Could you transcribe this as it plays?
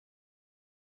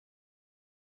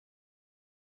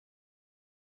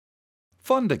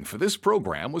Funding for this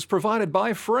program was provided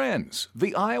by Friends,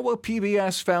 the Iowa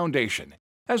PBS Foundation,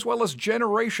 as well as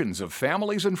generations of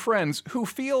families and friends who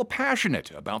feel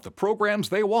passionate about the programs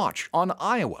they watch on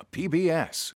Iowa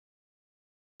PBS.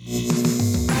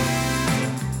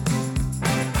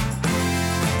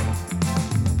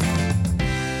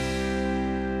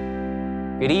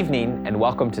 Good evening and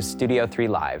welcome to Studio 3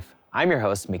 Live. I'm your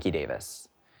host, Mickey Davis.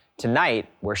 Tonight,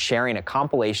 we're sharing a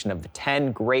compilation of the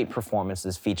 10 great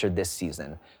performances featured this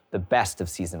season, the best of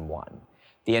Season 1.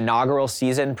 The inaugural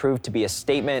season proved to be a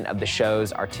statement of the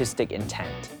show's artistic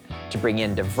intent, to bring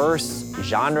in diverse,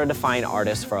 genre-defined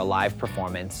artists for a live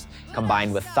performance,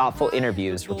 combined with thoughtful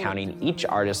interviews recounting each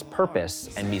artist's purpose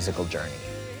and musical journey.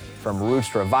 From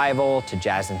roots revival to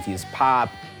jazz-infused pop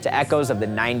to echoes of the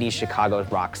 90s Chicago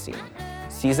rock scene.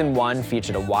 Season 1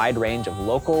 featured a wide range of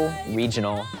local,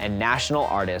 regional, and national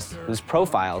artists whose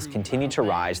profiles continue to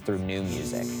rise through new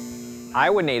music.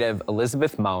 Iowa native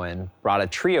Elizabeth Moen brought a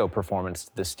trio performance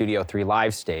to the Studio 3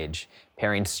 Live stage,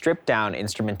 pairing stripped-down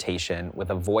instrumentation with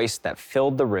a voice that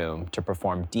filled the room to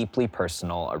perform deeply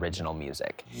personal original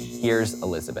music. Here's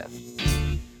Elizabeth.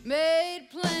 Made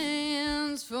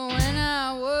plans for when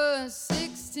I was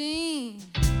 16,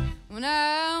 when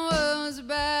I was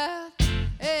about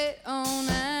 8 or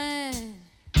 9,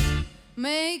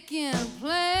 making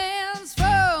plans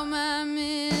for my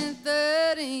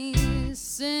mid-30s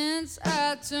since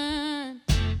I turned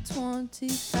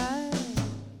 25.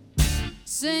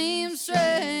 Seems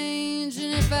strange,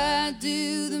 and if I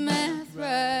do the math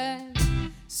right,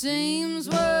 seems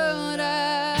what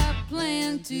I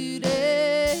planned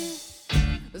today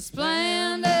was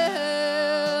planned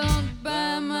out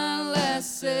by my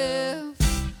last self.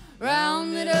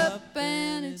 Rounded up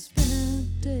and it's been a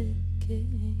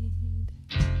decade.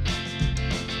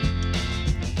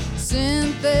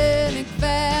 Synthetic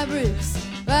fabrics,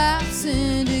 life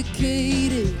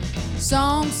syndicated,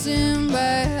 songs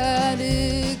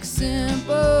symbiotic,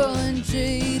 simple and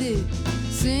jaded,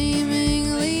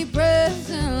 seemingly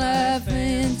present life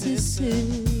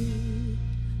anticipated.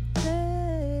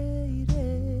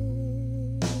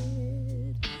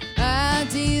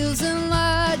 Ideals and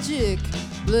logic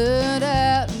blurred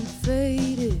out and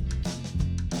faded.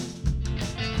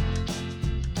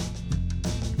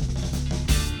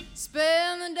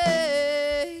 Spend the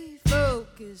day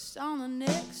focused on the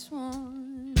next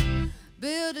one.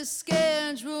 Build a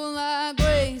schedule I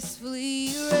gracefully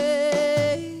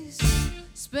erase.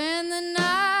 Spend the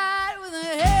night with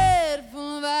a head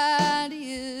full of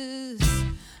ideas.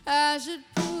 I should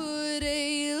put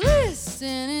a list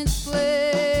in its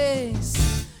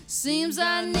place. Seems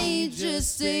I need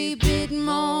just a bit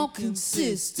more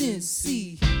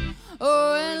consistency,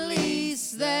 or at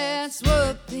least that's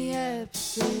what the app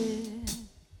said.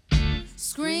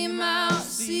 Scream out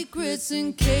secrets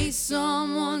in case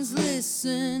someone's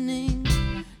listening.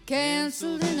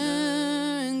 Cancel dinner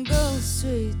and go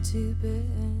straight to bed.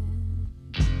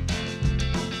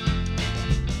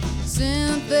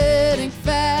 Synthetic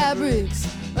fabrics,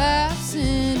 life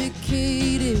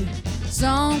syndicated,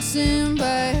 songs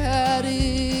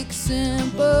symbiotic,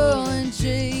 simple and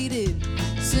jaded,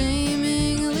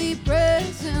 seemingly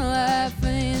present life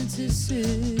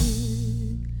anticipated.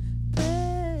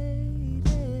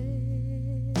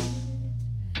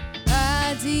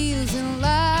 Ideals and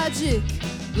logic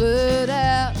blurred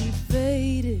out and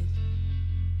faded.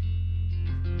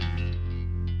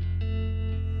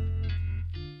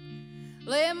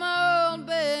 Lay my old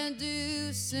bed,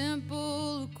 do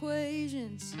simple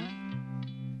equations,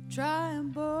 try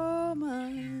and bore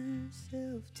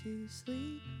myself to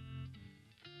sleep.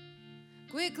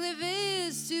 Quickly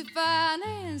viz to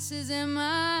finances in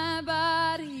my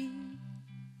body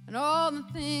and all the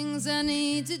things I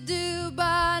need to do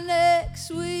by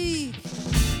next week.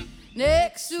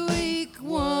 Next week,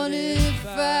 what if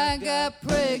I got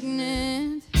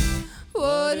pregnant?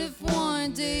 What if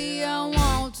one day I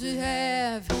want to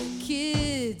have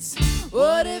kids?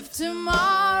 What if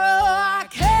tomorrow I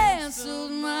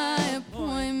canceled my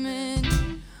appointment?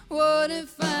 What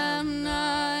if I'm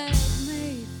not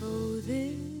made for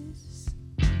this?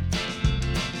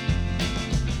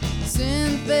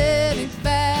 Synthetic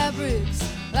fabrics,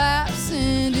 life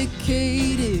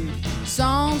syndicated,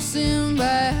 songs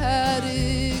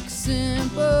symbiotic,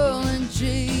 simple and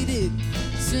jaded,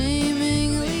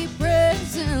 seemingly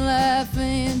present life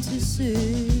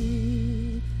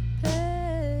anticipated.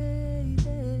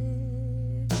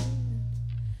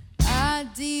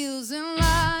 Ideals and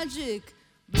logic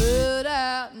blurred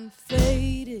out and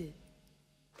faded.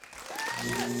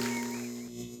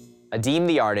 Adeem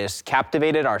the artist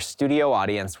captivated our studio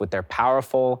audience with their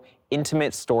powerful,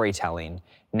 intimate storytelling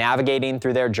navigating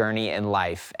through their journey in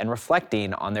life and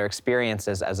reflecting on their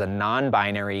experiences as a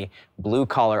non-binary,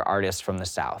 blue-collar artist from the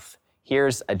South.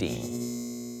 Here's Adine.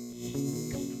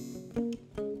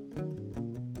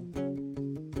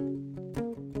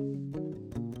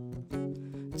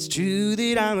 It's true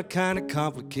that I'm a kind of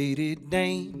complicated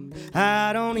name.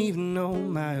 I don't even know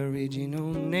my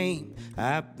original name.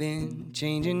 I've been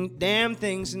changing damn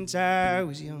things since I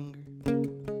was younger.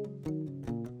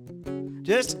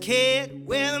 Just a kid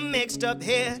with a mixed up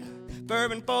head,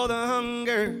 fervent for the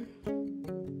hunger.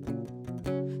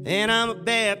 And I'm a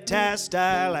baptized,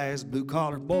 stylized,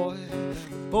 blue-collar boy.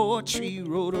 Poetry,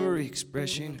 rotary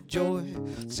expression of joy,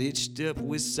 stitched up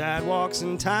with sidewalks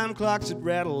and time clocks that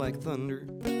rattle like thunder.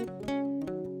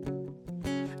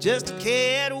 Just a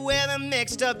kid with a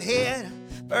mixed up head,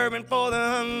 fervent for the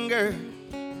hunger.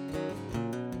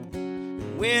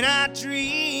 When I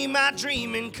dream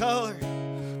in color,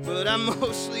 but I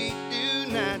mostly do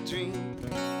not dream.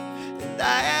 And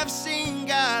I have seen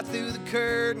God through the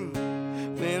curtain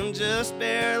when I'm just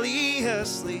barely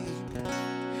asleep.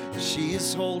 She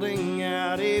is holding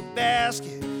out a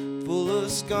basket full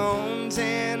of scones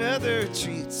and other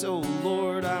treats. Oh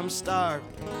Lord, I'm starving,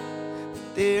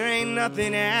 but there ain't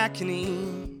nothing I can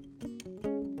eat.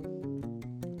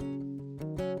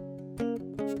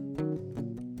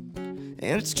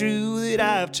 And it's true that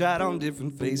I've tried on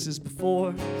different faces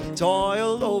before,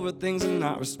 toiled over things I'm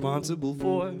not responsible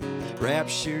for,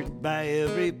 raptured by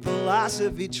every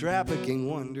philosophy trafficking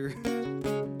wonder.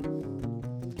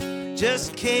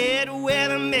 Just a kid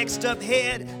with a mixed up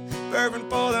head, fervent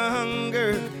for the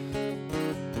hunger.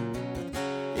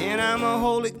 And I'm a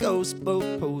Holy Ghost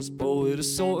post poet of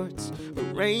sorts, a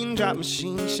raindrop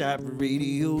machine shop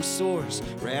radio source,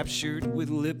 raptured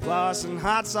with lip gloss and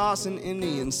hot sauce and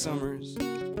Indian summers.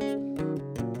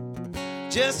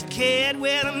 Just a kid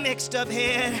with a mixed up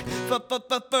head,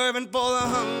 fervent for the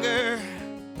hunger.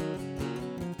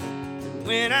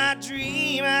 When I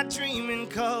dream in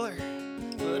color,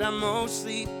 but I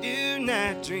mostly do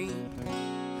not dream.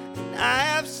 And I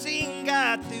have seen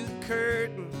God through the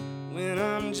curtain when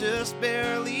I'm just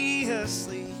barely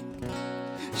asleep.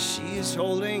 She is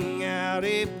holding out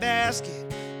a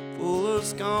basket full of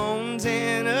scones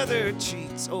and other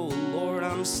treats. Oh Lord,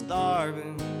 I'm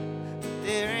starving,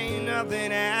 there ain't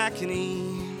nothing I can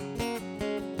eat.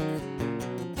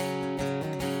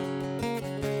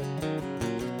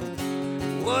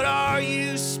 What are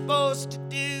you supposed to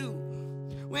do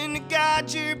when the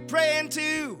God you're praying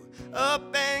to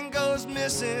up and goes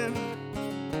missing?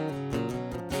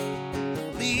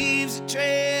 Leaves a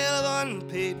trail of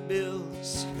unpaid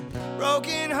bills,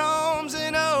 broken homes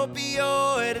and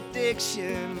opioid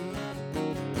addiction.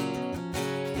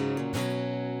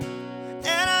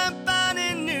 And I'm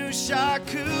finding new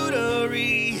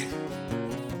charcuterie,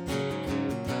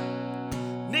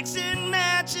 mix and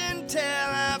match until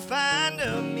I find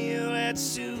a meal that's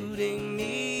suiting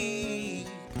me.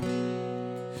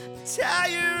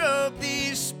 Tire of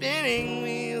these spinning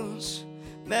wheels,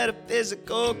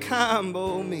 metaphysical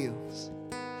combo meals,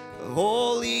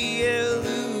 holy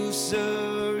illusory.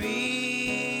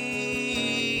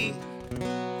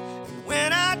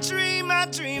 When I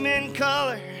dream in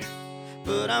color,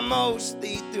 but I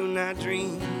mostly do not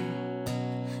dream.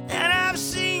 And I've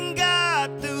seen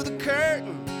God through the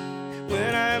curtain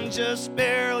when I'm just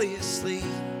barely asleep.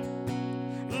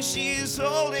 And she's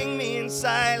holding me in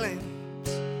silence,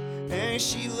 and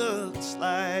she looks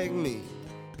like me.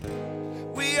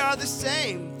 We are the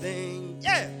same thing,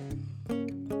 yeah.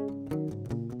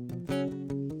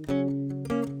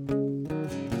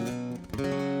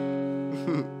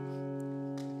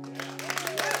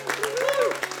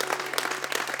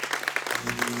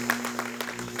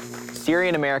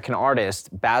 Syrian-American artist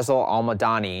Basil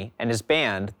Al-Madani and his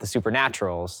band, The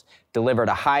Supernaturals, delivered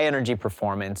a high-energy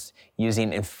performance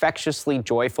using infectiously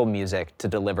joyful music to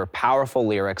deliver powerful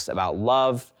lyrics about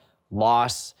love,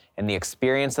 loss, and the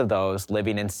experience of those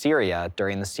living in Syria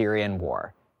during the Syrian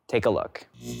war. Take a look.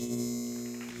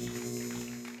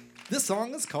 This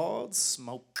song is called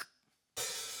Smoke.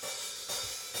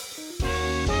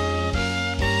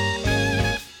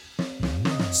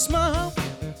 Smoke,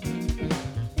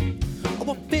 I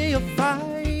will be a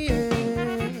fire.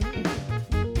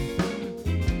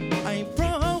 I ain't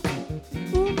broke,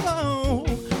 ooh, oh,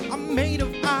 I'm made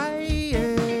of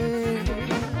iron.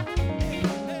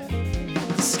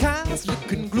 The sky's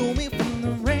looking gloomy from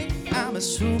the rain, I'm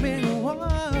assuming,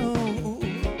 whoa.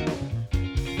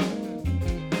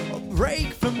 A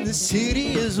break from the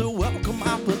city is a welcome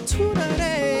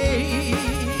opportunity.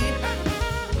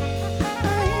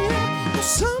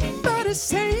 Somebody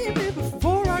save me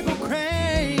before I go crazy.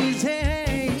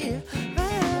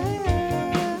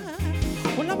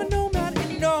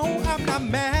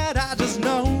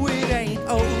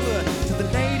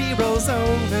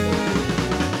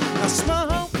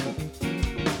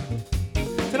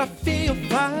 that I feel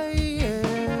fire.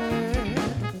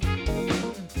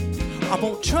 I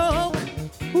won't choke,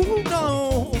 ooh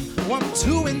no, I'm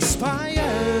too inspired.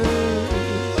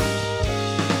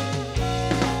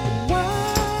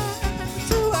 Where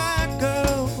do I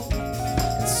go?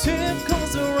 In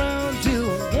circles around you,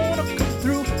 I wanna come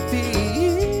through, feeling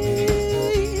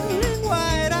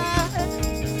wide-eyed.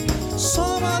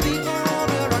 Some of the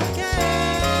honor I get.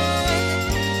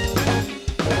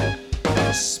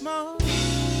 Small,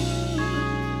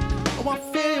 oh I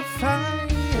feel fine.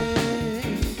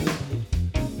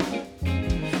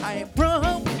 I ain't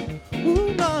broke,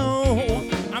 ooh no,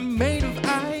 I'm made of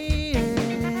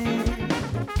iron.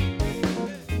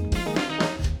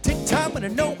 Take time when I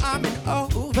know I'm in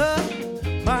over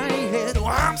my head. Oh,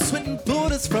 I'm sweating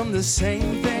bullets from the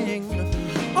same thing.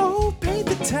 Oh, paint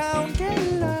the town, get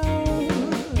loud.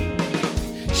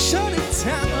 Shut it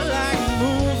down like a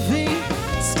movie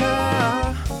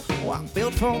star. Oh, I'm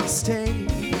built for the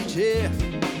stage, yeah.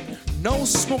 No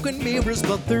smoke and mirrors,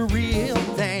 but the real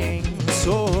thing.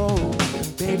 So,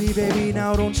 baby, baby,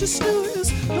 now don't you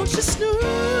snooze, don't you snooze.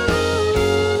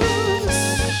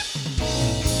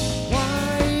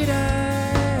 Wide-eyed,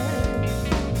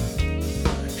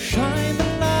 shine the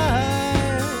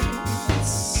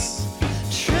lights,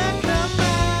 track the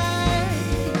mic.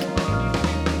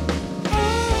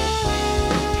 Oh,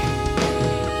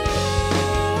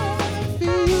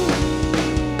 feel,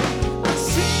 I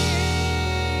see.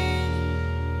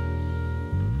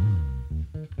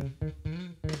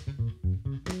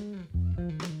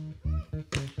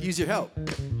 Use your help.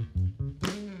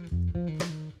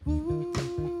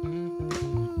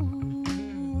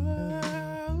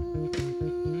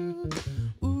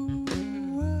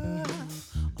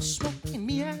 Smoking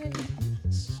me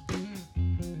eyes.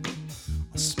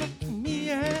 Smoking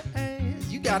me eyes.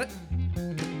 You got it.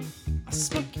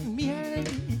 Smoking me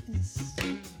eyes.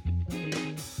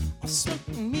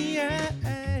 Smoking me eyes.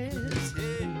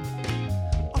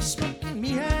 Smoking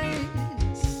me eyes.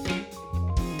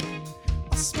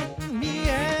 Smoking me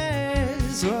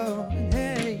eyes, oh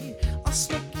hey,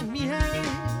 smoking me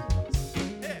eyes,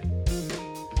 yeah.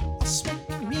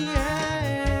 Smoking me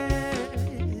eyes,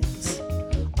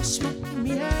 smoking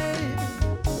me eyes,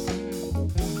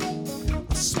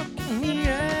 smoking me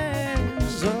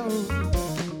eyes, oh,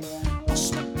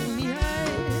 smoking me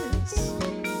eyes,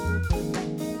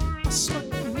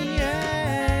 smoking me eyes, smoking me eyes.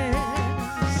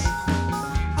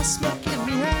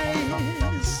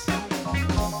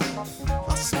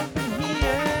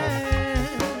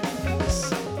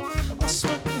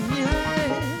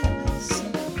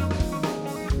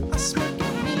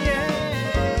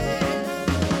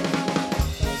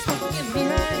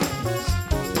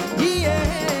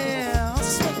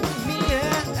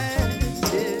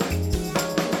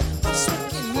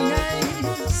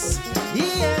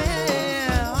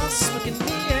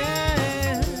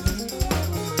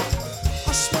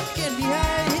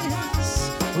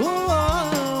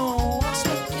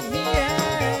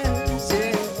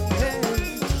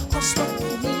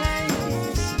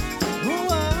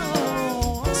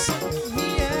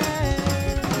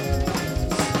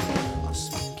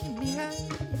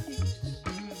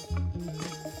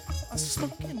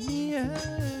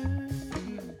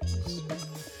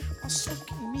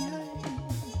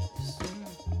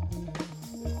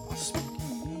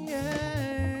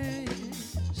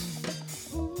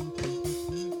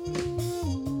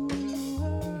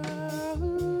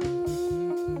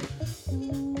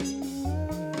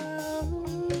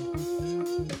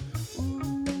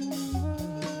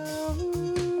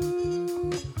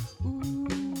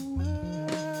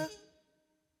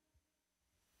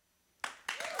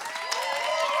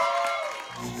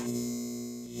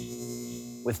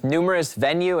 With numerous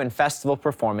venue and festival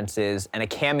performances and a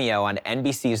cameo on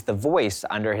NBC's The Voice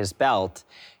under his belt,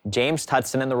 James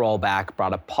Tutson and the Rollback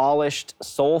brought a polished,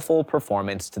 soulful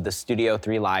performance to the Studio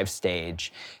 3 Live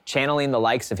stage, channeling the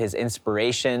likes of his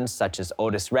inspirations such as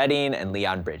Otis Redding and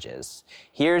Leon Bridges.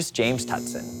 Here's James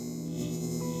Tutson.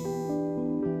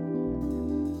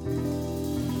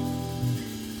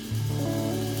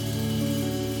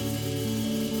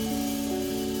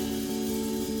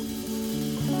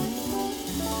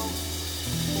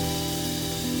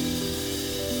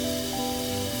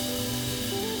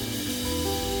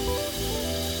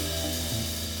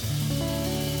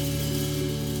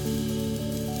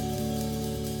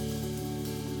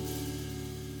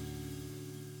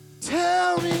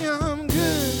 Tell me I'm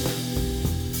good.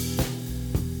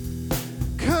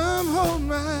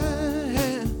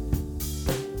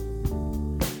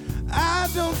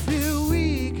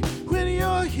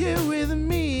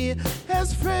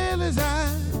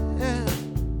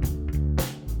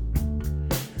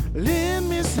 lend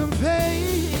me some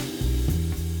faith,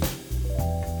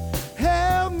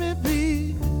 help me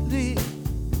believe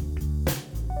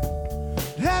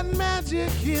that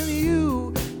magic in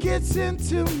you gets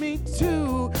into me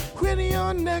too. When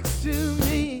you're next to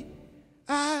me,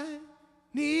 I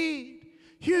need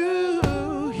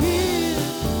you here.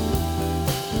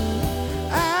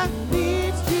 I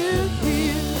need you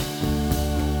here.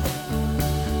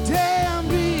 Damn,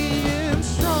 being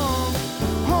strong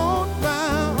on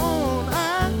my own.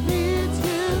 I need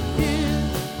you here.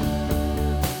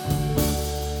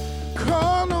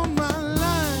 Call on my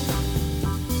line,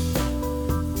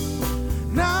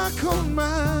 knock on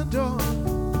my door.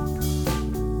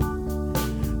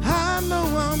 I know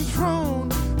I'm prone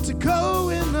to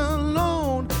going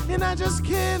alone, and I just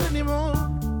can't anymore.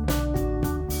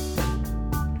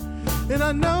 And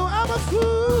I know I'm a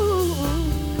fool,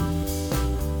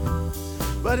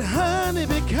 but honey,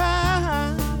 be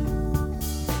kind.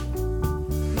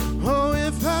 Oh,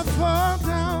 if I fall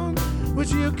down, would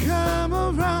you come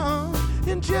around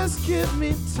and just give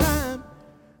me time?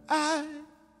 I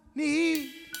need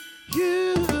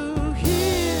you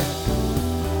here.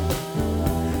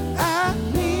 I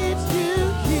need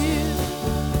you here.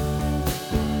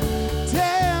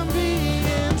 Damn,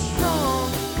 being strong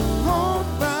on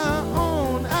my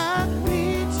own. I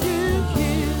need you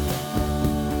here.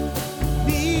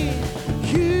 Need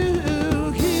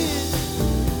you here.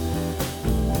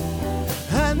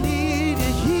 I need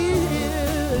you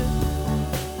here.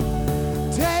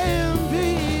 Damn,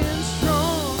 being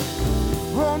strong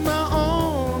on my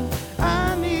own.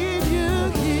 I need you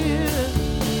here.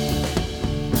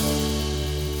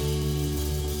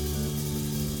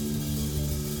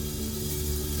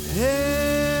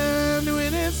 And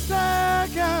when it's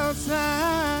dark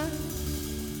outside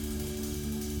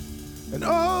and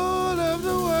all of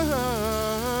the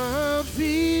world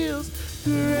feels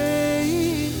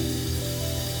gray,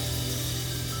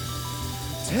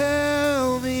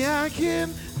 tell me I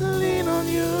can lean on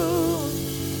you,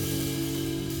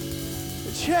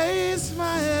 chase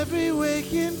my every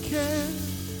waking care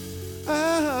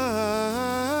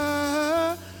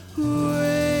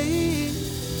away.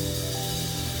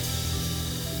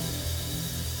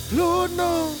 Lord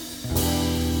knows,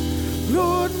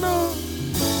 Lord knows,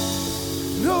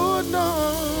 Lord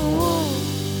knows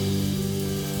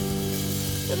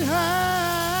that I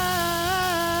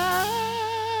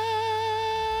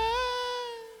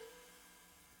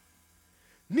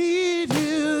need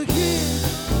you here.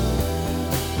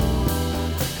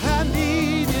 I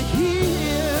need you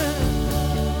here.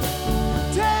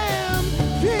 Damn,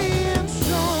 being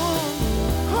strong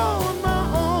on my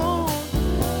own.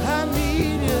 I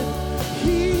need you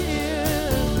here.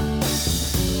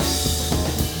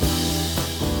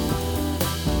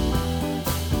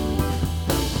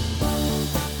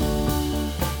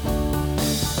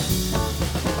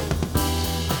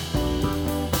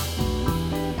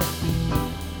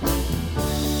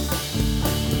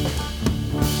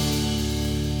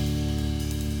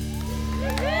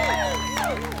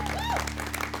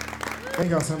 Thank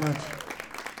y'all so much.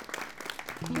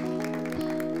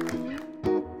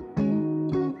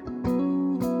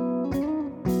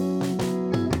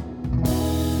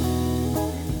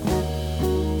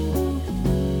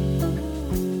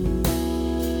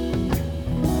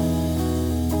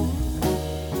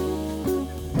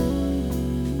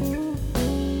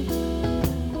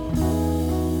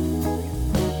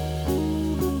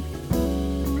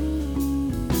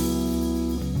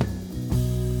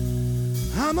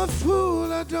 I'm a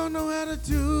fool, I don't know how to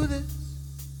do this.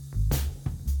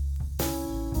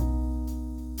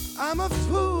 I'm a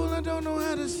fool, I don't know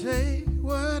how to say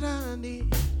what I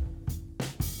need.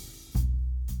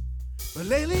 But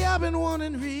lately I've been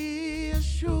wanting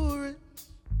reassurance,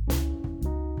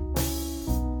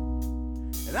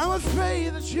 and I'm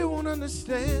afraid that you won't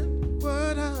understand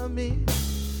what I mean.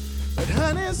 But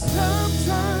honey,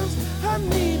 sometimes I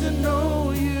need to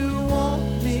know you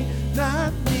want me,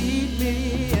 not need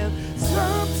me. And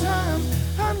sometimes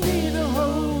I need to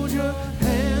hold your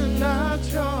hand, not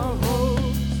your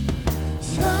hose.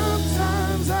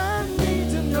 Sometimes I need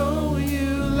to know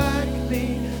you like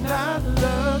me, not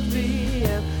love me.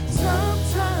 And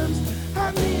sometimes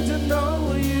I need to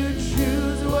know you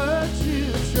choose what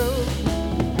you chose.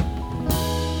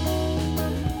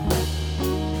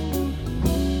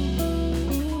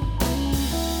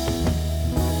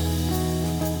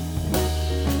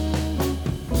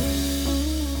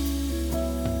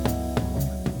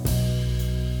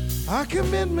 Our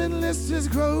commitment list is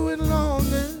growing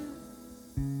longer.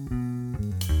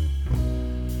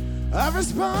 Our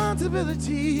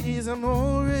responsibilities are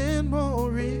more and more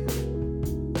real.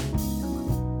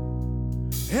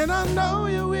 And I know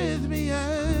you're with me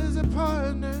as a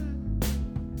partner.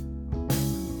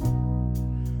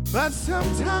 But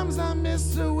sometimes I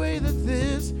miss the way that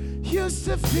this used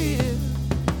to feel.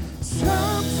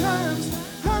 Sometimes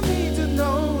I need to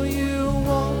know you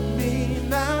want me,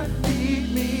 not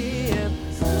need me. And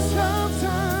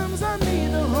sometimes I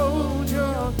need to hold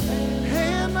your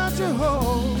hand, not your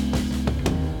hold.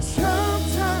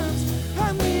 Sometimes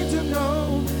I need to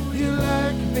know you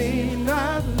like me,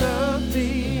 not love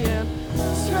me. And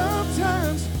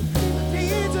sometimes I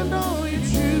need to know you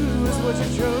choose what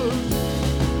you chose.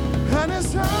 And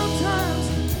sometimes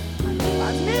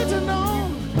I need to know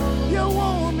you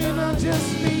want me, not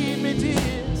just need me, dear.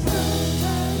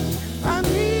 I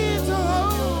need to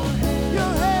hold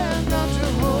your hand, not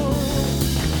your hold.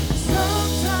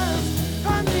 Sometimes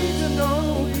I need to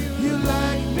know you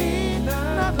like me,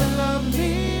 not love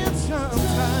me. And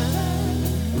sometimes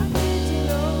I need to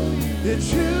know you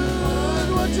choose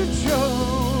what you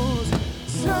chose.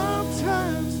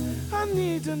 Sometimes I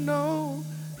need to know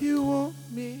you want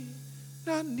me,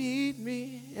 not need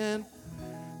me. And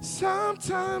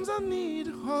sometimes I need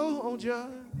to hold your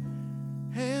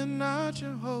hand, not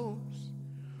your hose.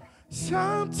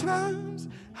 Sometimes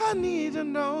I need to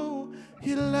know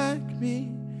you like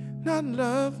me, not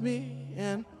love me.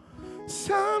 And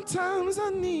sometimes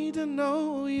I need to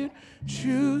know you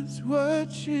choose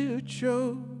what you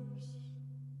chose.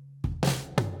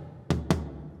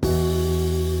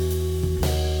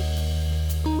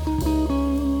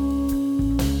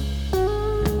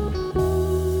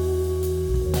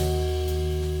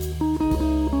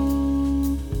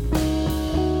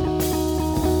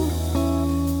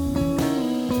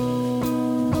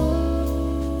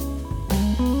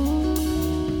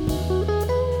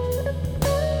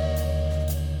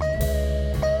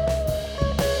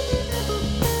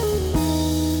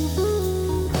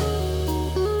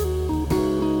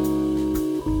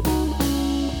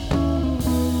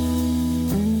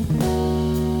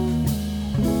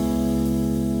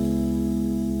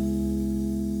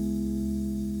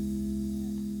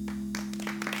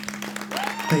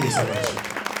 Thank you so much.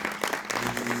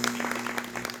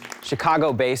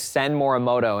 Chicago-based Sen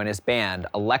Morimoto and his band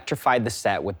electrified the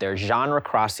set with their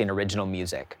genre-crossing original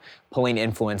music, pulling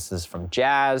influences from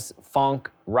jazz, funk,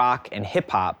 rock, and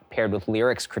hip-hop paired with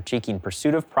lyrics critiquing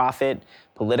pursuit of profit,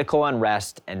 political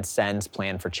unrest, and Sen's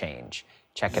plan for change.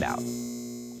 Check it out.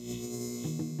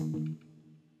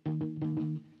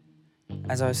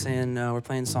 As I was saying, we're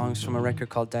playing songs from a record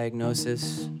called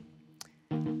Diagnosis.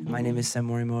 My name is Sen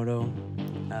Morimoto.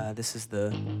 This is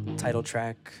the title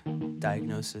track,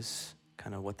 Diagnosis,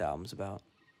 kind of what the album's about.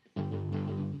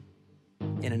 In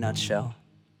a nutshell.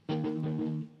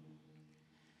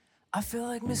 I feel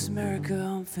like Miss America,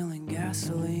 I'm feeling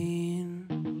gasoline.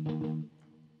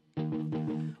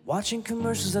 Watching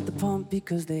commercials at the pump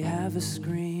because they have a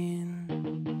screen.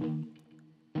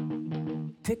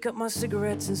 Pick up my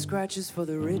cigarettes and scratches for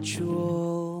the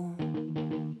ritual.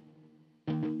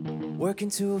 Working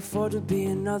to afford to be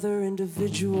another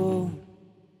individual.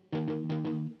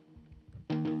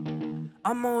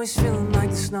 I'm always feeling like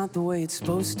it's not the way it's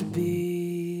supposed to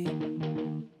be.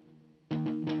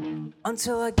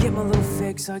 Until I get my little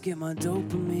fix, I get my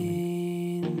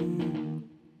dopamine.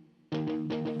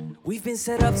 We've been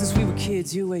set up since we were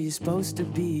kids, you're where you're supposed to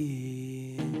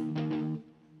be.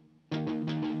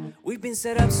 We've been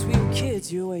set up since we were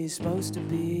kids, you're where you're supposed to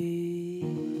be.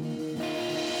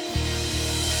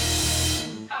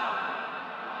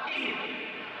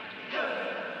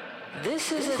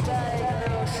 This is a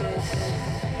diagnosis,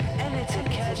 and it's a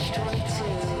catch-22.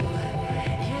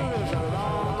 You live a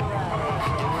long life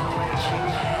doing what you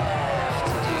have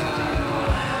to do.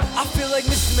 I feel like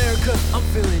Miss America, I'm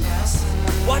feeling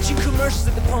watching commercials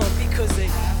at the pump because they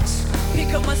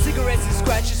pick up my cigarettes and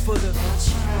scratches for the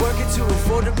working to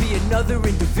afford to be another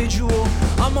individual.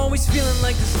 I'm always feeling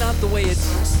like it's not the way it's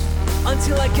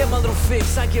until I get my little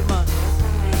fix, I get my.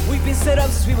 We've been set up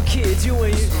since we were kids, you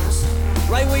and you.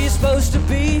 Right where you're supposed to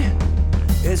be.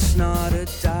 It's not a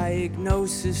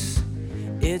diagnosis,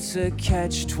 it's a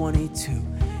catch-22.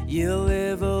 You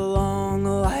live a long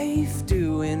life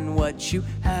doing what you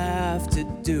have to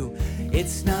do.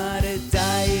 It's not a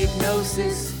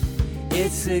diagnosis,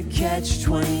 it's a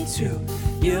catch-22.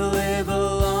 You live a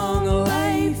long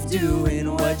life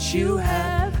doing what you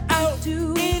have out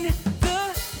to in the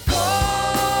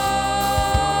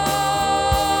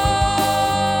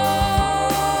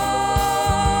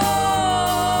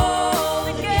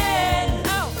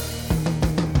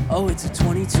it's a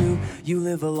 22. You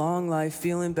live a long life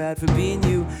feeling bad for being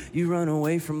you. You run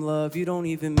away from love you don't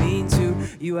even mean to.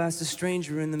 You ask a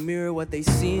stranger in the mirror what they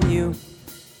see in you.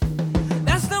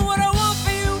 That's not what I want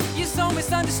for you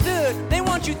understood. They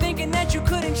want you thinking that you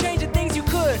couldn't change the things you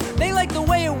could. They like the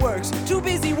way it works, too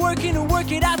busy working to work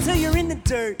it out till you're in the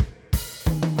dirt.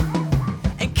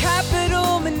 And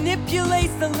capital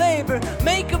manipulates the labor.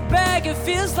 Make a bag, it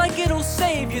feels like it'll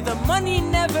save you. The money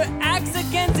never acts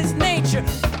against its nature.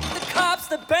 The cops,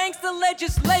 the banks, the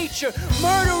legislature,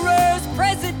 murderers,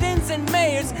 presidents and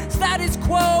mayors, status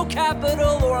quo,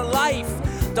 capital or life.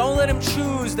 Don't let them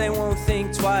choose, they won't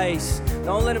think twice.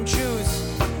 Don't let them choose.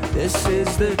 This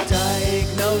is the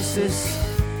diagnosis,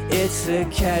 it's a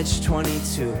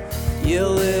catch-22. You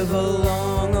live a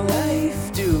long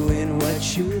life doing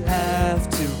what you have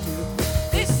to do.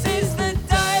 This is the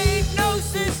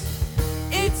diagnosis,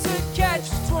 it's a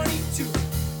catch-22.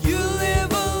 You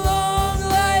live a long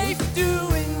life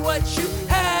doing what you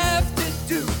have to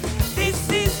do. This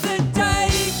is the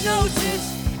diagnosis,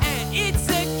 and it's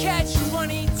a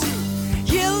catch-22.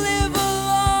 You live a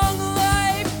long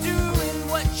life doing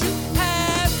what you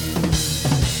have to do.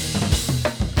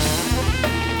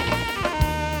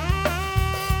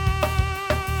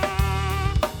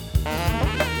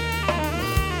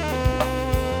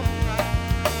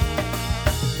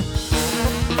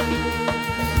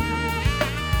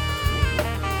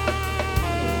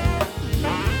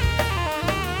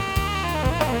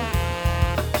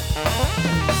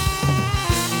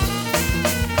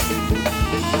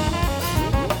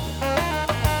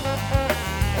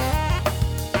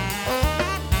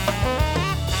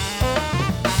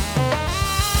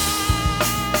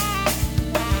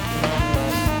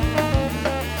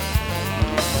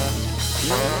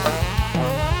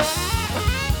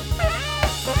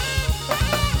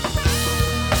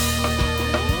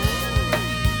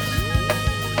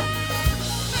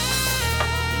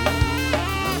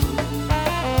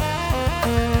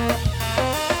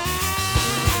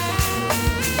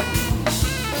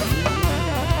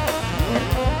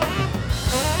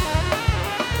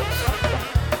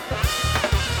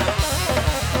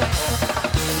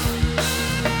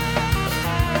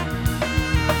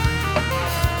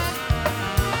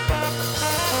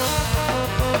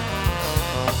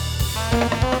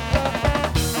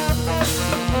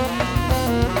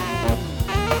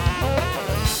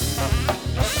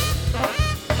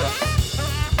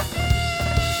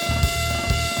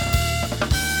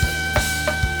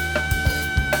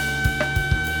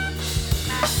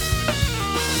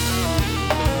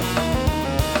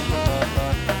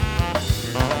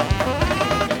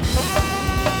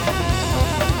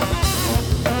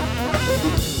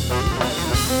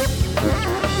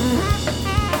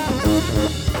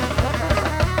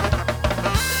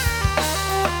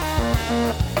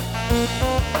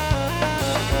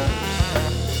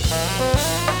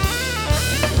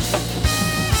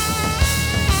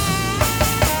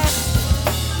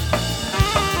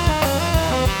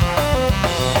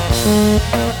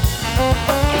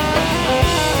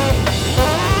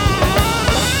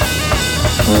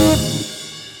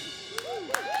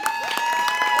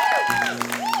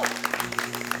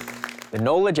 The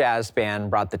NOLA Jazz Band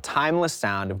brought the timeless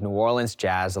sound of New Orleans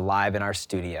jazz alive in our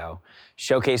studio,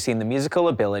 showcasing the musical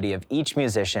ability of each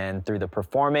musician through the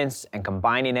performance and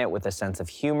combining it with a sense of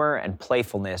humor and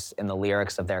playfulness in the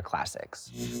lyrics of their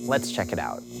classics. Let's check it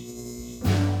out.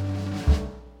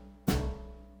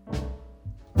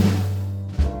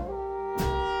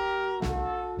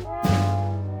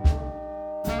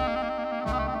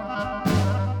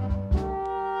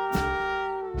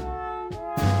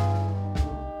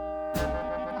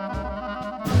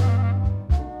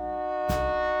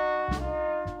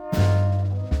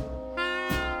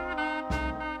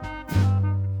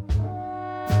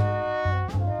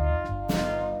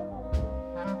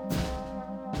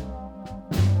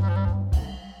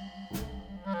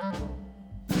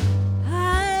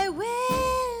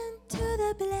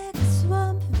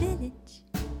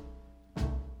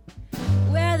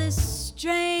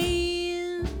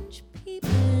 Strange people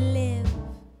live,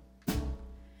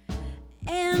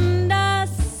 and I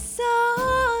saw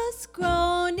a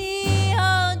scrawny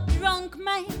old drunk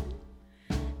man,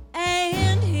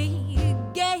 and he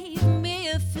gave me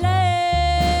a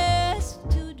flask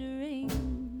to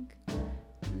drink.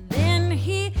 Then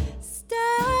he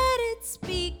started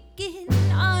speaking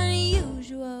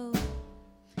unusual.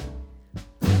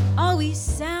 Oh, he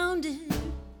sounded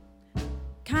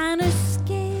kind of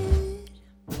scared.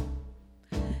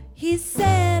 He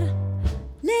said,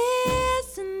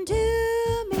 listen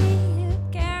to me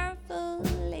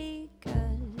carefully,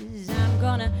 'cause I'm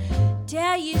gonna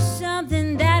tell you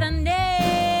something that I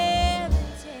never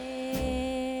tell.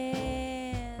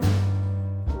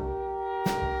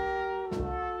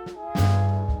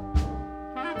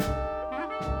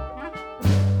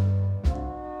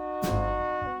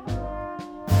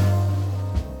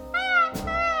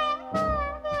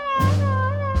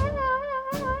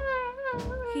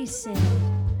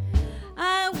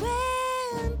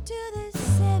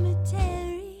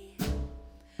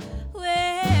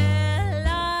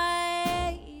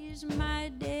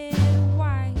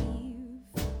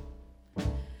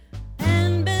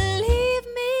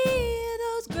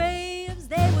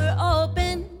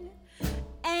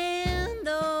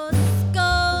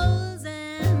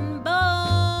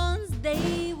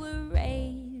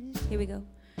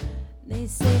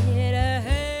 said,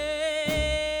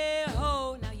 hey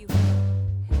ho. Now you.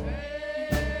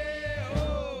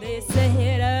 They said,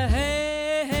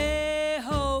 hey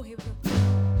ho. Here we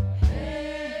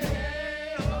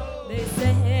go. They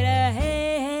said,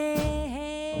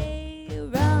 hey,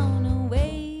 run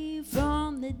away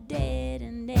from the dead,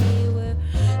 and they were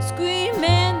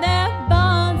screaming their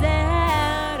bones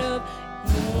out of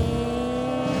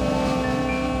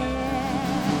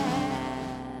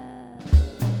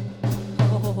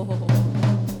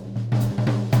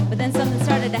But then something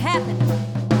started to happen.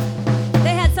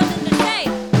 They had something to say.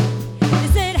 They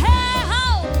said, hey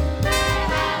ho,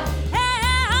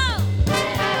 hey ho,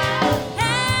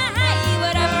 hey,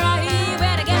 whatever I hear,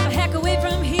 better get the heck away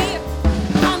from here.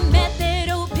 I met that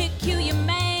old peculiar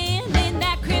man in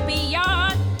that creepy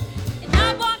yard, and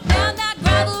I walked down that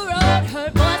gravel road,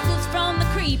 heard voices from the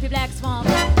creepy black swamp.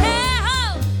 Hey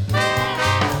ho, hey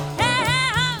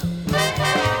ho,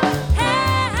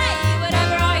 hey,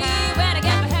 whatever I hear, better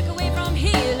get the heck away from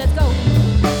here. Let's go.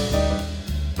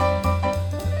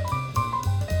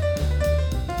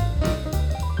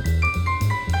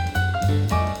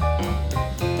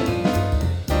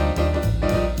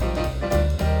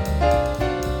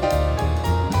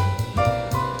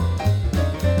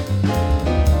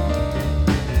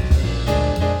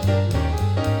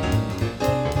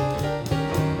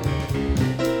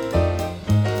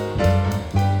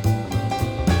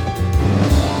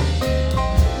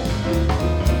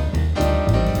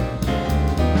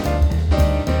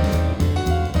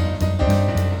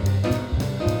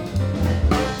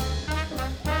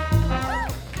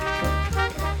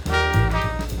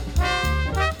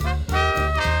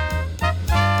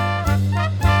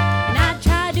 And I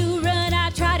tried to run, I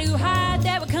tried to hide,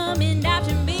 they were coming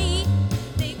after me.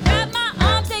 They grabbed my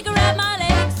arms, they grabbed my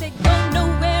legs, they go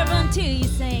nowhere until you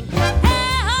sing.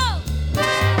 Hey ho,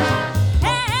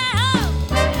 hey ho,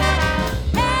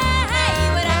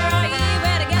 hey, whatever I hear,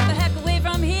 better get the heck away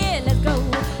from here. Let's go.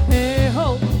 Hey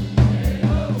ho,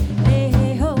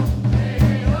 hey ho,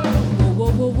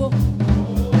 whoa, whoa, whoa,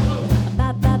 whoa.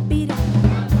 Ba ba beat it,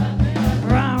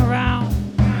 round round.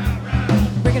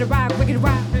 Rickety rock, rickety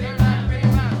rock.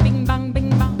 Bing bong, bing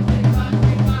bong.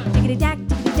 Diggity dack,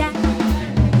 diggity dack.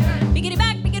 Biggity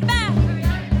back, biggity back.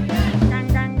 Gang,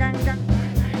 gang, gang, gang.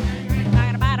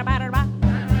 Bada, bada, bada, bada.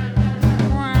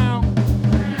 Wow.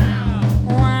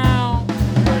 Wow.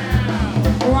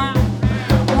 Wow.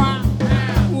 Wow.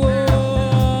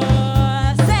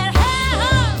 Whoa. Said, hey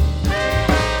ho.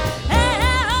 Hey ho.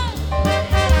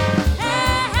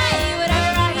 Hey,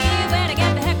 whatever I hear, better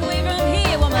get the heck away from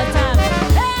here. One more time.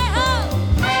 Hey ho.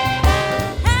 Hey ho.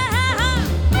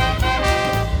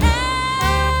 Hey,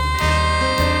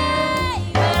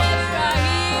 whatever I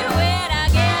hear, better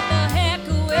get the heck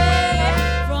away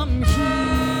from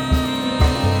here.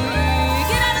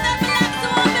 Get out of that black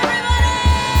swamp, everybody!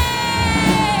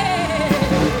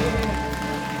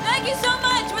 Thank you so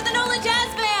much for the Nolan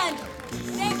Jazz Band.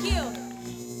 Thank you.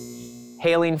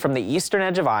 Hailing from the eastern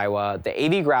edge of Iowa, the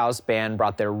A.V. Grouse Band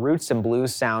brought their roots and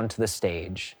blues sound to the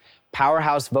stage.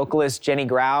 Powerhouse vocalist Jenny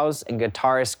Grouse and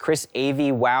guitarist Chris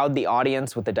A.V. wowed the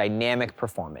audience with a dynamic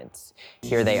performance.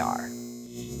 Here they are.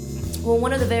 Well,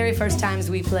 one of the very first times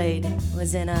we played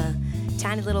was in a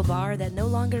tiny little bar that no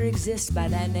longer exists by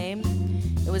that name.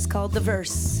 It was called The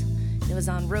Verse. It was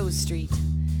on Rose Street.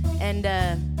 And,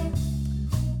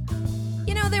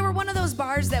 you know, they were one of those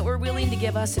bars that were willing to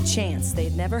give us a chance.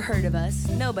 They'd never heard of us.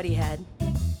 Nobody had.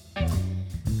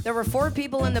 There were 4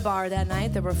 people in the bar that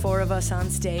night. There were 4 of us on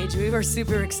stage. We were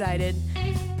super excited.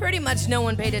 Pretty much no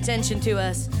one paid attention to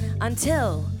us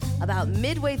until about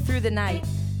midway through the night,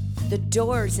 the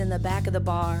doors in the back of the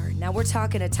bar, now we're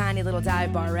talking a tiny little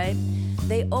dive bar, right?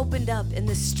 They opened up and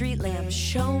the street lamp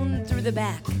shone through the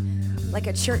back like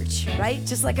a church, right?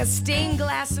 Just like a stained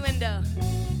glass window.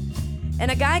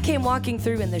 And a guy came walking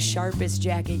through in the sharpest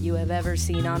jacket you have ever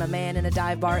seen on a man in a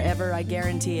dive bar ever, I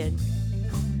guarantee it.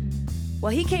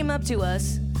 Well, he came up to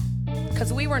us,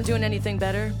 because we weren't doing anything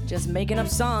better, just making up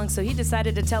songs, so he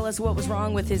decided to tell us what was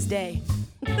wrong with his day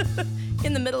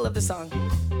in the middle of the song.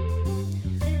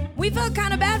 We felt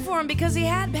kind of bad for him because he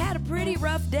had had a pretty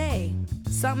rough day.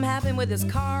 Something happened with his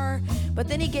car, but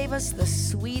then he gave us the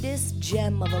sweetest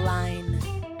gem of a line.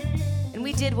 And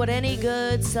we did what any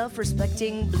good,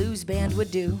 self-respecting blues band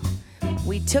would do.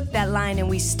 We took that line and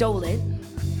we stole it.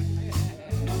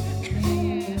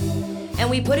 And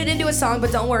we put it into a song,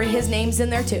 but don't worry, his name's in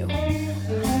there too.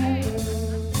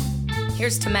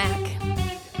 Here's to Mac.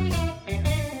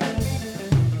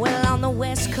 Well, on the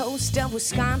west coast of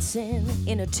Wisconsin,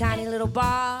 in a tiny little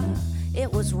bar,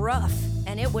 it was rough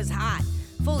and it was hot,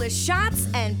 full of shots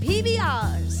and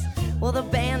PBRs. Well, the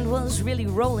band was really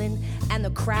rolling and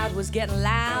the crowd was getting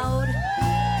loud.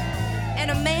 And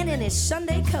a man in his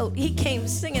Sunday coat, he came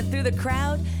singing through the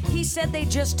crowd. He said they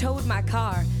just towed my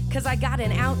car 'cause I got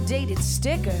an outdated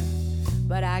sticker.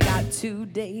 But I got 2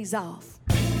 days off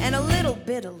and a little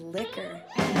bit of liquor.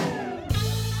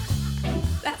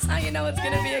 That's how you know it's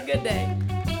gonna be a good day.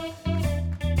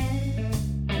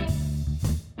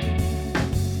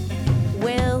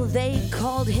 Well, they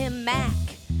called him Mac,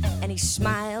 and he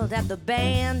smiled at the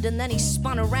band, and then he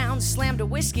spun around, slammed a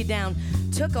whiskey down,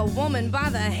 took a woman by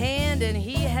the hand, and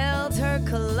he held her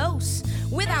close,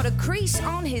 without a crease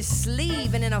on his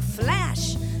sleeve, and in a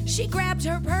flash, she grabbed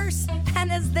her purse,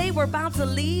 and as they were about to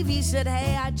leave, he said,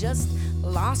 hey, I just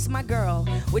lost my girl,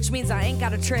 which means I ain't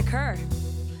gotta trick her.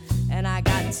 And I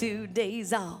got 2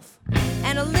 days off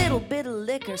and a little bit of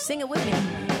liquor. Sing it with me.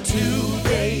 2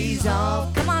 days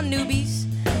off. Come on, newbies.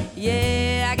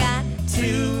 Yeah, I got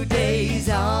 2 days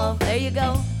off. There you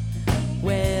go.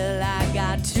 Well, I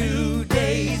got 2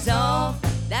 days off.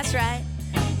 That's right.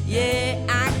 Yeah,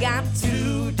 I got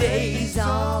 2 days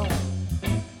off.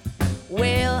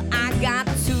 Well, I got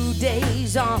 2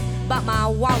 days off, but my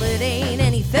wallet ain't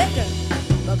any thicker.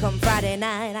 But come Friday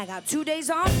night, I got 2 days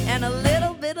off and a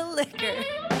little bit of liquor.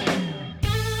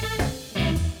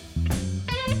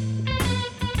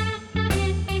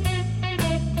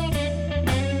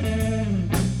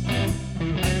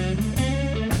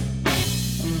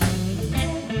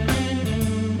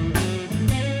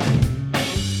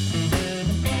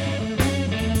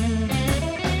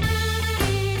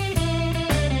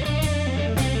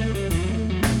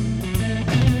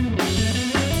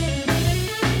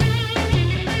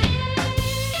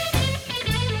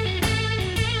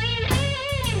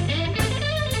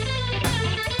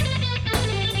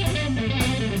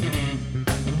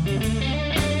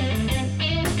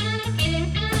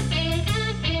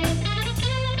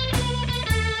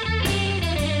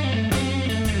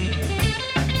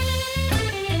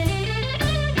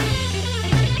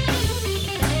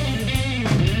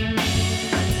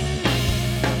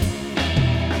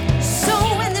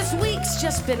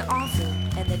 Been awful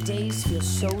and the days feel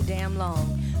so damn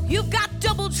long. You've got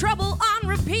Double Trouble on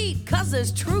repeat 'cause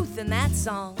there's truth in that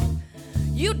song.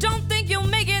 You don't think you'll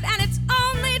make it and it's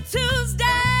only Tuesday.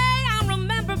 I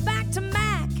remember back to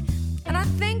Mac and I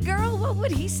think, girl, what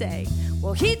would he say?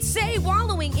 Well, he'd say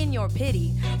wallowing in your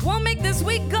pity won't make this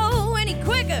week go any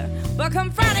quicker. But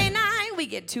come Friday night we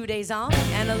get 2 days off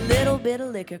and a little bit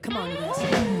of liquor. Come on,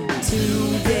 guys.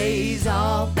 2 days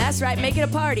off. That's right, make it a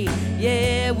party.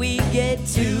 Yeah, we get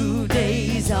 2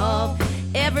 days off.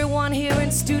 Everyone here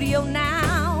in studio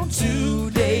now.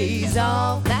 2 days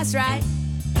off. That's right.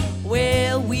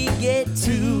 Well, we get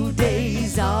 2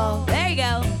 days off. There you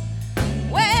go.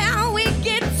 Well, we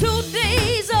get 2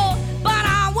 days off, but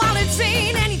our wallets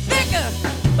ain't any thicker.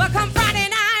 But come Friday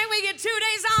night, we get 2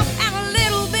 days off and a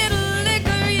little bit of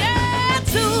liquor. Yeah,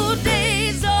 2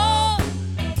 days off.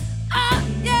 Oh,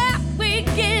 yeah, we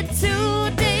get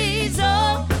 2 days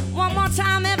off. One more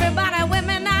time, everybody with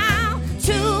me now.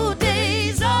 2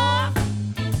 days off.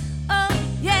 Oh,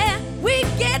 yeah, we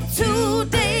get 2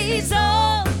 days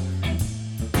off.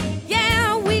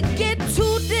 Yeah, we get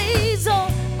 2 days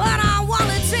off, but our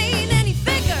wallets ain't any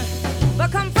thicker.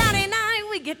 But come Friday night,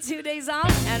 we get 2 days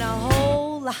off and a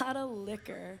whole lot of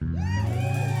liquor.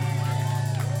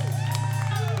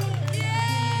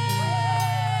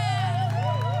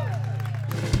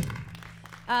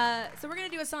 So we're gonna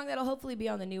do a song that'll hopefully be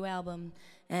on the new album,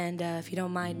 and if you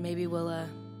don't mind, maybe we'll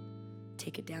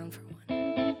take it down for one.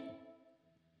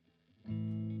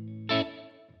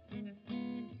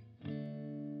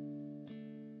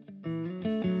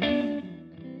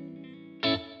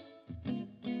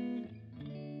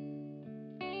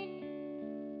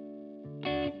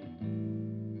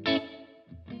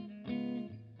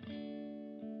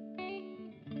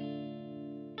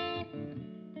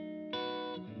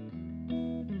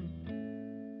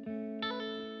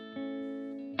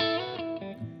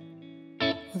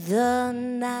 The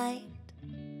night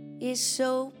is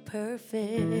so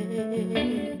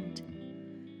perfect.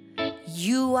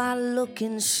 You are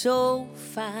looking so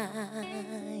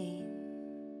fine.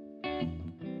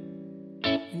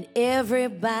 And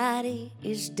everybody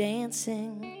is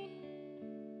dancing.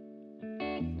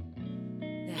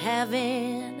 They're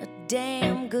having a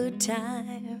damn good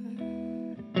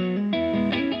time.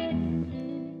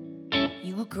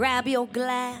 You grab your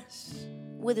glass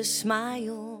with a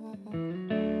smile.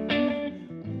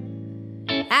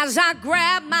 As I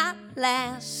grab my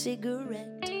last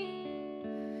cigarette,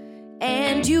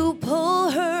 and you pull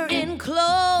her in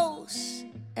close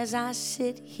as I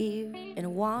sit here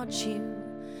and watch you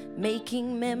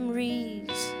making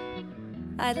memories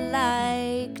I'd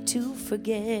like to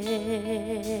forget.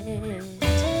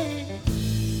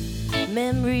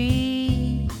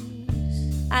 Memories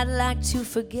I'd like to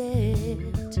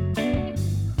forget.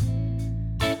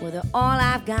 Well, they're all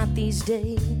I've got these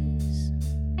days.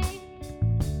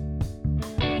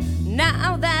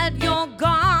 Now that you're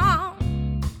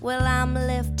gone, well, I'm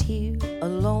left here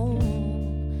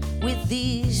alone with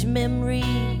these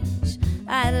memories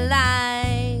I'd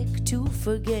like to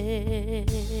forget.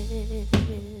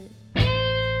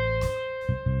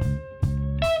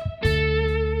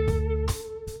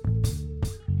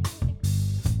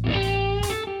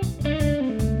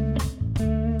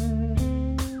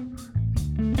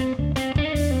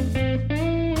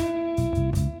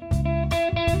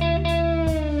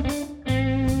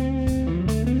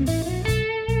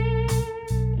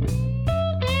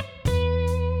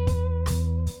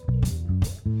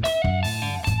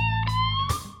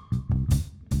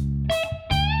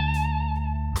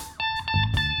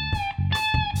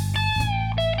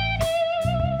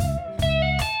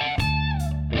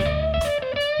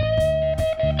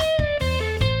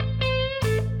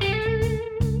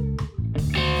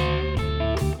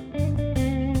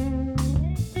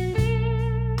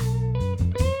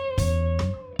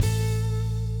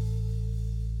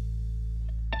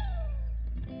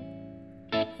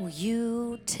 Will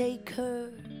you take her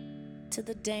to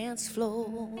the dance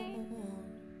floor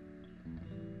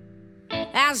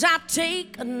as I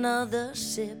take another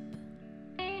sip?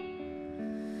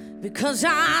 Because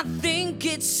I think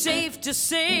it's safe to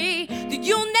say that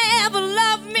you'll never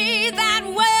love me that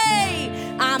way.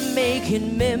 I'm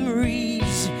making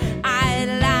memories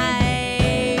I'd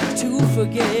like to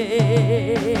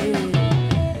forget.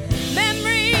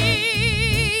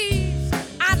 Memories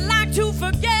I'd like to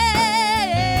forget.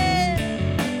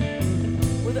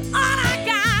 All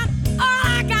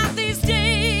I got these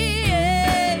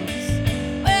days.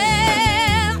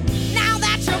 Well, now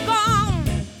that you're gone,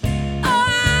 oh,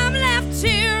 I'm left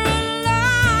here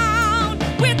alone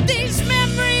with these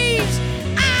memories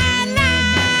I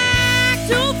like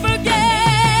to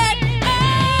forget. Oh,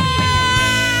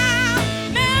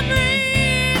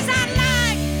 memories I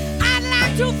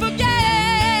like to forget.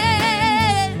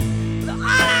 All I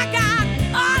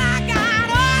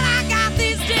got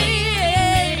these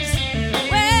days.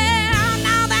 Well,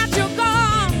 now that you're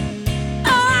gone,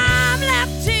 oh, I'm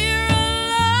left here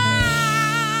alone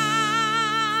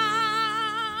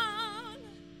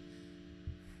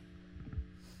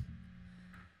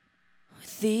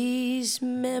with these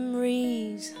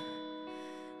memories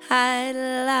I'd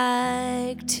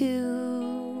like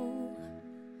to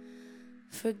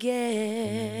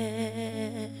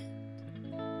forget.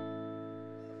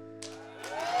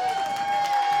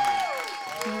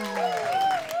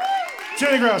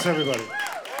 Jenny Grouse, everybody.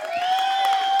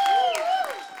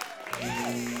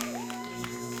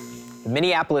 The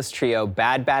Minneapolis trio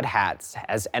Bad Bad Hats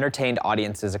has entertained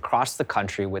audiences across the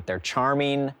country with their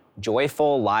charming,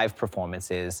 joyful live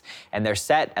performances, and their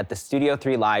set at the Studio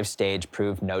 3 Live stage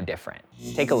proved no different.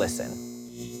 Take a listen.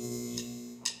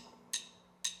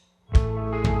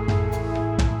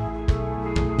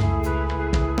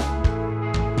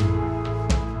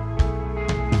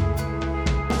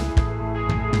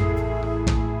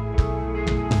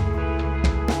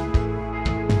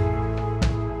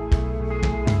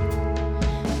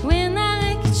 When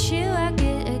I look at you, I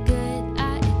get a good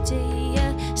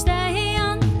idea. Stay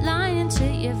on the line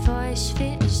until your voice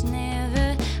feels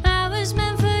never. I was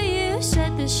meant for you,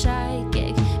 said the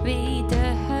psychic reader.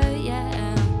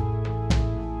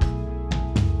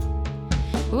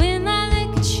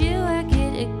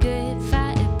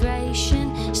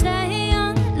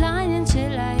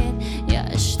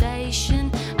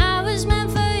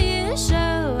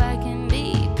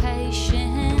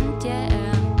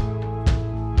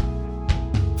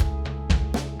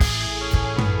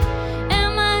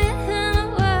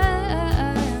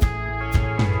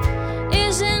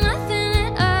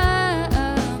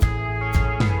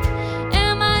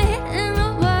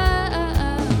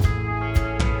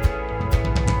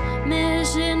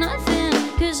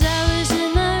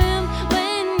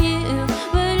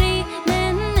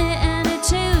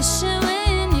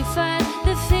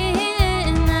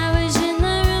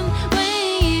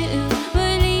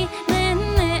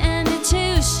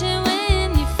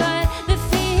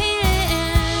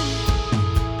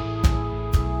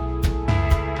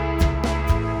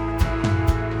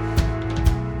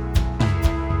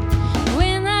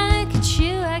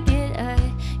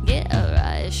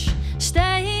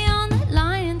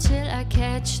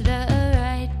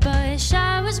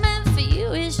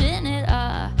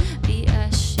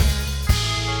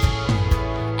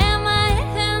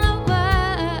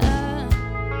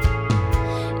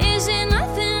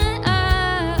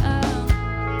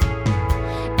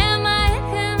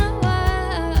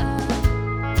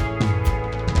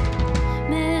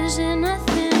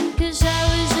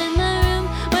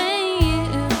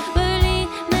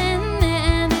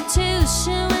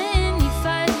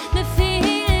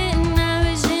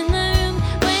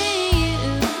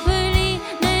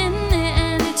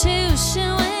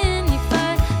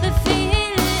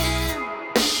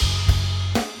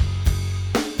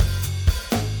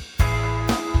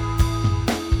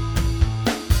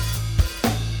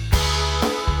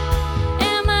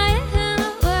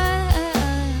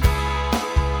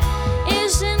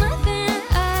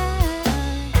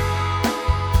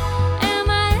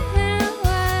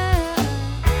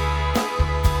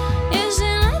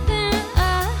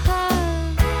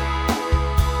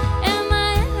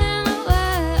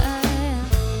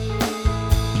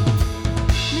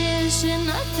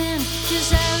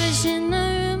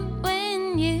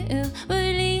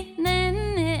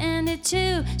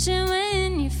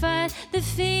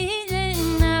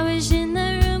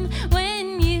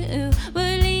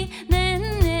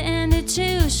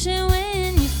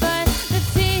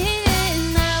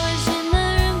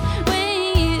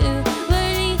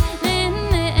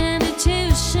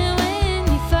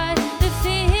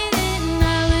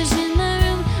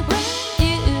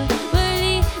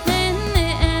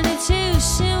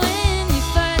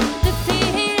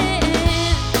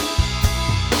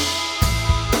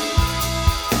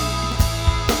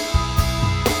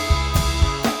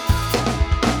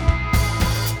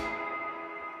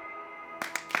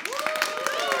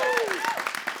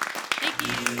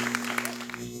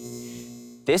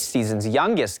 This season's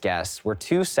youngest guests were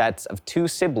two sets of two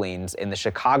siblings in the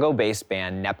Chicago-based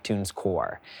band Neptune's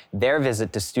Core. Their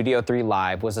visit to Studio 3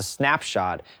 Live was a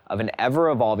snapshot of an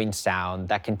ever-evolving sound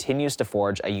that continues to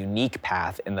forge a unique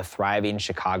path in the thriving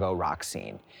Chicago rock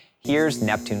scene. Here's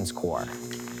Neptune's Core.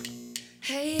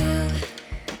 Hey you,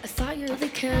 I thought you really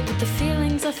cared, but the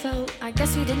feelings I felt, I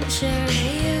guess we didn't share.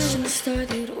 Hey you, shouldn't have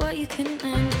started what you couldn't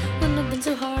end. Wouldn't have been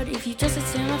so hard if you just had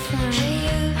stayed my friend. Hey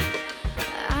you,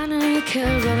 I know you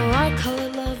care about why I call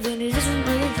it love when it isn't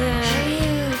really there. Hey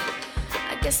you,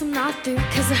 I guess I'm not through,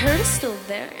 cause the hurt is still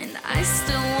there, and I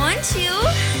still want you.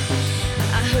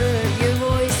 I heard your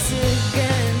voice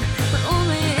again, but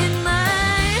only in my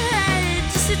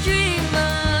head, just a dream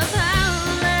of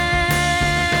Howland.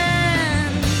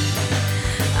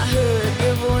 I heard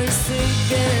your voice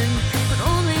again, but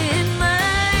only in my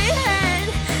head,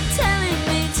 telling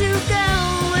me to go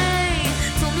away.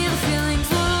 Told me the feelings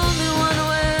were only one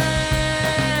way.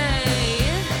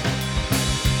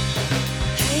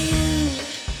 Hey you,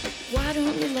 why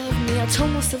don't you love me? I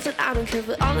told myself that I don't care,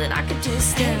 but all that I could do is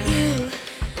stare at you.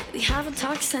 We haven't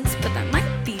talked since, but that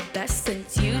might be best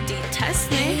since you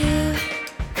detest me.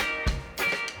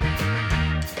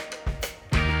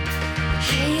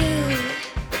 Hey you.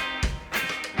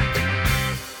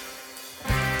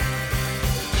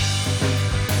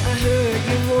 I heard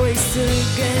your voice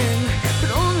again,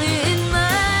 but only in my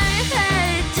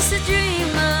head, just a dream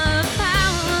of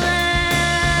Howland.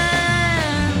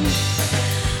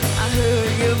 I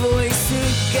heard your voice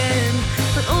again,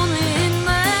 but only in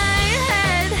my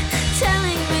head,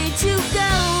 telling me to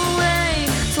go away.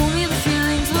 Told me the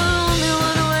feelings were only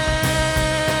one way.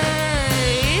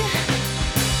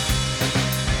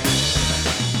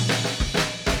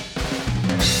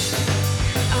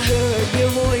 I heard your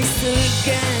voice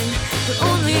again, but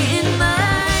only in my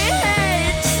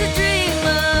head, just a dream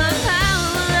of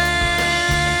Howland.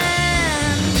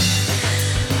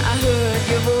 I heard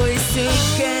your voice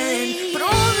again, but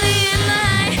only in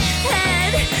my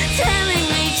head, telling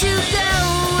me to go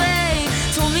away.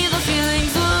 Told me the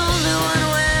feelings were only one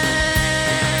way.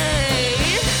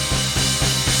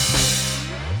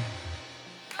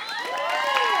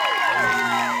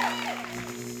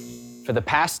 For the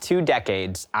past 2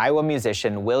 decades, Iowa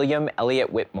musician William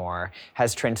Elliott Whitmore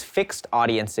has transfixed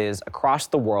audiences across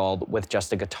the world with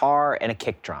just a guitar and a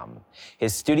kick drum.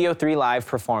 His Studio 3 Live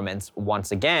performance,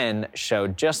 once again,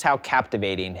 showed just how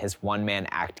captivating his one-man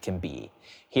act can be.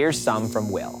 Here's some from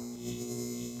Will.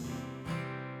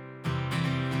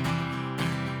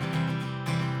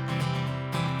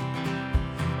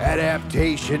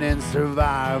 Adaptation and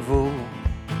survival,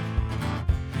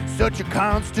 such a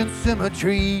constant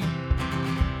symmetry.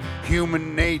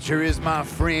 Human nature is my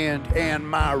friend and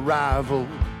my rival.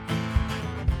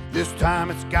 This time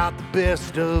it's got the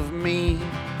best of me.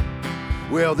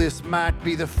 Well, this might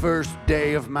be the first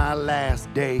day of my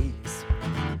last days.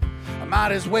 I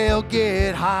might as well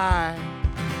get high.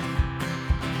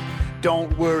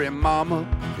 Don't worry, mama,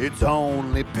 it's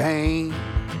only pain.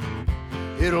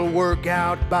 It'll work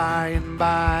out by and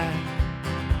by.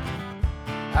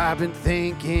 I've been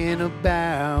thinking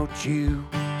about you.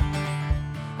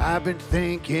 I've been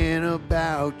thinking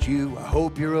about you. I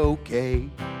hope you're okay.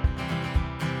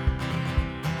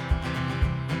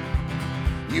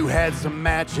 You had some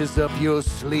matches up your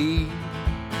sleeve.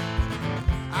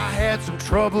 I had some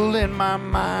trouble in my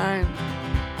mind,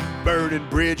 burning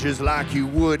bridges like you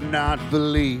would not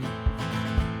believe.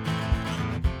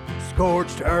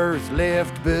 Scorched earth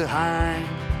left behind.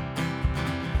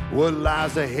 What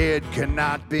lies ahead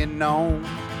cannot be known.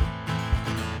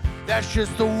 That's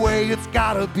just the way it's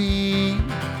gotta be.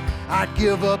 I'd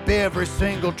give up every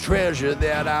single treasure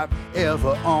that I've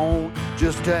ever owned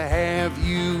just to have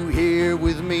you here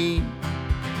with me.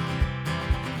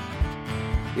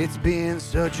 It's been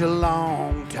such a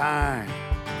long time.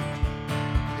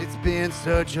 It's been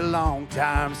such a long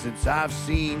time since I've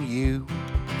seen you.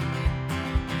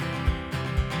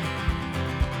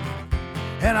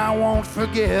 And I won't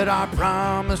forget our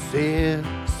promises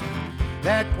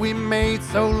that we made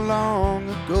so long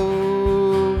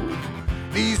ago.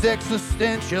 These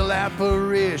existential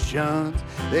apparitions,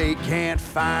 they can't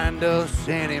find us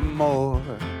anymore.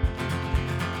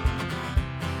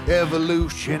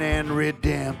 Evolution and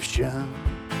redemption,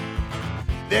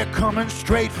 they're coming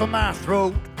straight for my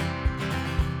throat.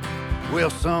 Well,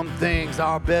 some things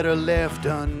are better left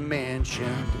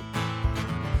unmentioned.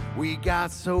 We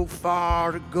got so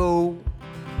far to go.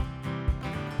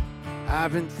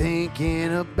 I've been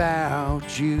thinking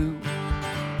about you.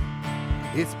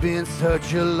 It's been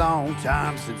such a long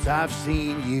time since I've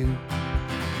seen you.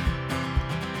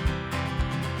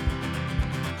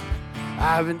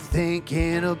 I've been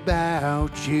thinking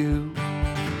about you.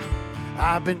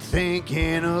 I've been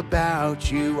thinking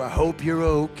about you. I hope you're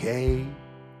okay.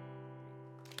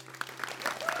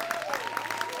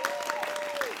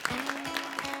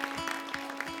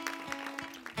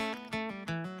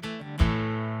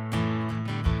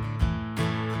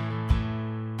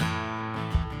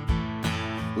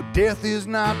 Well, death is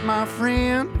not my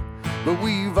friend, but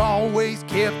we've always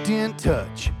kept in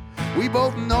touch. We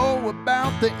both know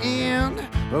about the end,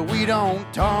 but we don't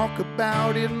talk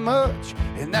about it much,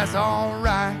 and that's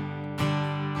alright.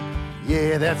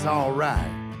 Yeah, that's alright.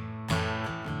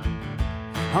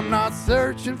 I'm not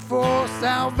searching for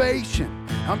salvation,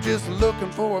 I'm just looking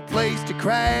for a place to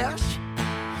crash.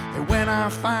 And when I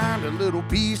find a little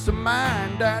peace of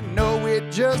mind, I know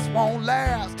it just won't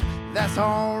last. That's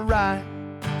alright.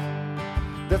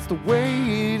 That's the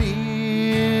way it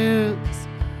is.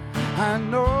 I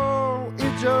know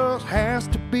it just has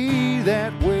to be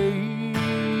that way.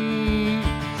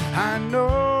 I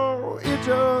know it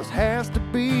just has to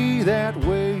be that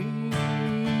way.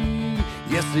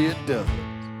 Yes, it does.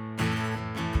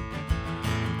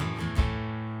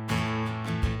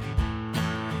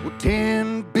 Well,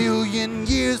 10 billion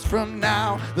years from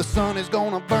now, the sun is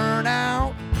gonna burn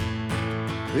out.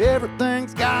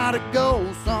 Everything's gotta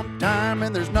go sometime,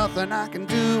 and there's nothing I can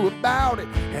do about it,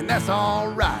 and that's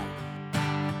alright.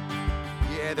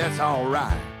 Yeah, that's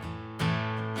alright.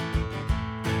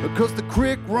 Because the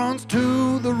creek runs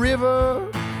to the river,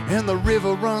 and the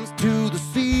river runs to the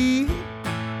sea.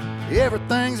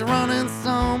 Everything's running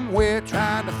somewhere,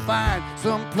 trying to find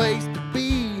some place to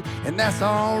be, and that's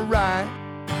alright.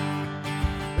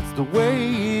 That's the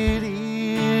way it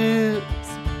is.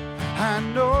 I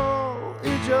know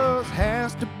it just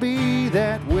has to be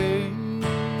that way.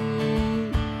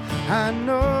 I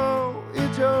know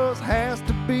it just has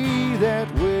to be that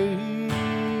way.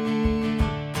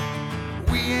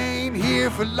 We ain't here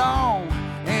for long,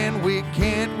 and we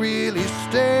can't really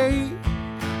stay.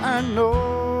 I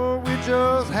know it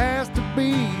just has to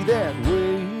be that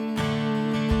way.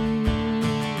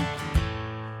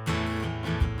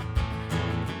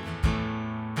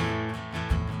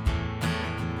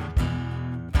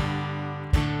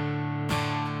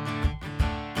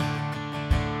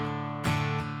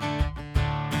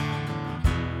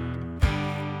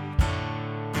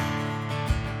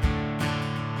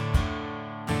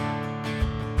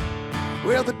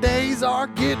 Well, the days are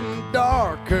getting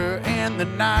darker and the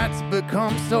nights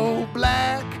become so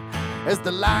black. As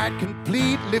the light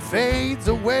completely fades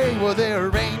away, well,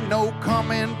 there ain't no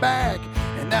coming back,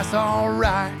 and that's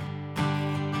alright.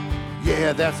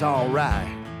 Yeah, that's alright.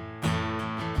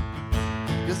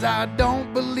 'Cause I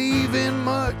don't believe in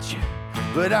much,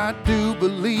 but I do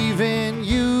believe in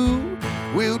you.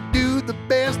 We'll do the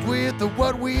best with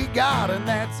what we got, and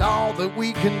that's all that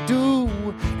we can do,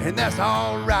 and that's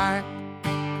alright.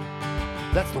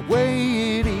 That's the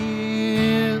way it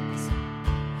is.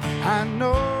 I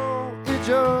know it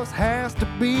just has to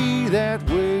be that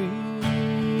way.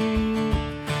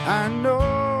 I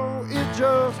know it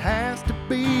just has to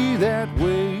be that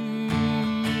way.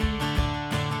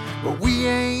 But we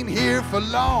ain't here for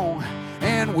long,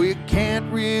 and we can't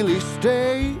really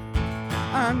stay.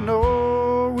 I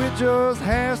know it just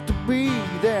has to be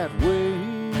that way.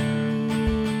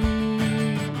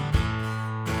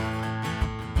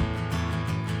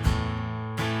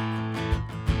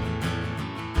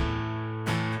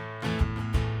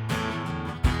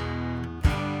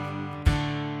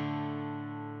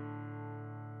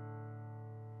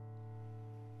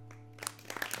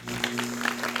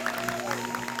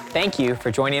 Thank you for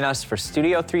joining us for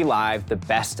Studio 3 Live, the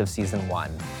best of Season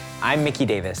 1. I'm Mickey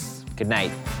Davis. Good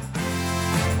night.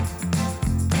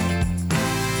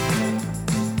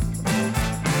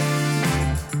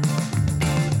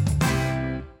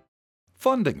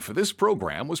 Funding for this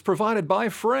program was provided by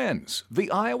Friends,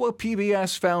 the Iowa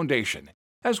PBS Foundation,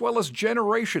 as well as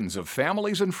generations of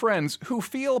families and friends who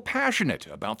feel passionate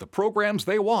about the programs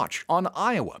they watch on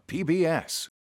Iowa PBS.